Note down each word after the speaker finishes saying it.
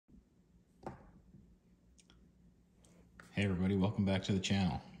Hey everybody, welcome back to the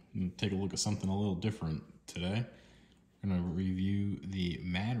channel. I'm going to take a look at something a little different today. I'm going to review the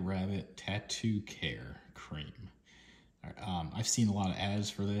Mad Rabbit Tattoo Care Cream. I've seen a lot of ads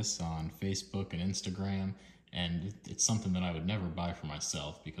for this on Facebook and Instagram, and it's something that I would never buy for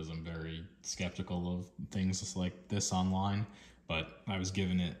myself because I'm very skeptical of things like this online, but I was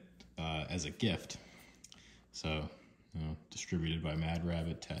given it as a gift. So, distributed by Mad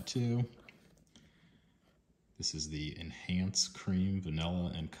Rabbit Tattoo. This is the Enhance Cream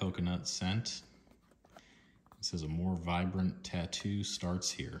Vanilla and Coconut Scent. It says a more vibrant tattoo starts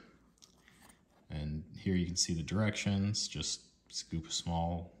here. And here you can see the directions. Just scoop a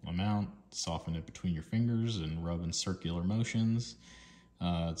small amount, soften it between your fingers, and rub in circular motions.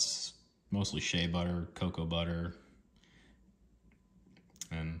 It's mostly shea butter, cocoa butter.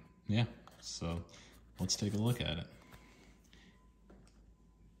 And yeah, so let's take a look at it.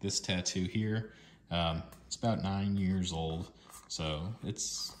 This tattoo here, it's about 9 years old, so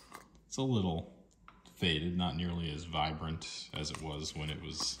it's a little faded, not nearly as vibrant as it was when it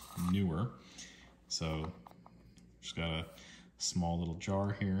was newer. So just got a small little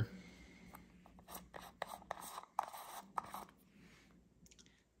jar here.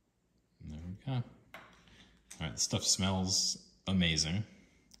 And there we go. All right, the stuff smells amazing.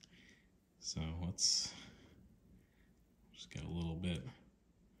 So let's just get a little bit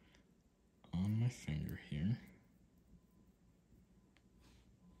on my finger here,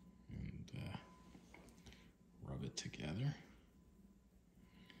 and rub it together,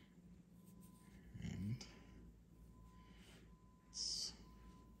 and let's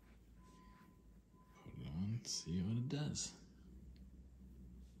put it on, see what it does.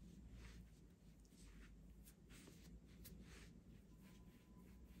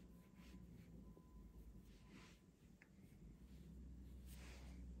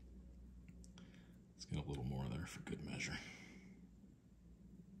 Get a little more there for good measure.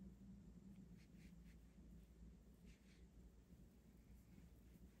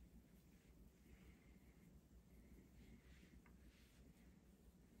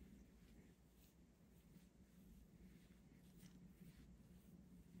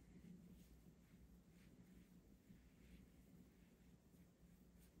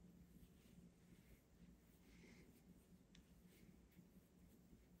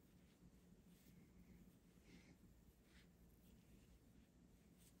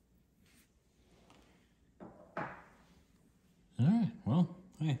 All right, well,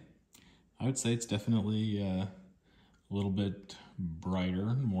 hey, I would say it's definitely a little bit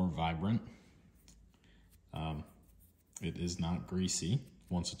brighter, more vibrant. It is not greasy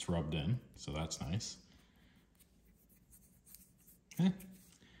once it's rubbed in, so that's nice. Hey,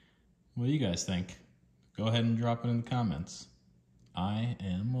 what do you guys think? Go ahead and drop it in the comments. I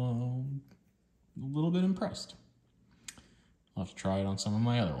am a little bit impressed. I'll have to try it on some of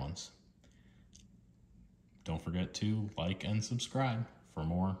my other ones. Don't forget to like and subscribe for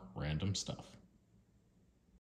more random stuff.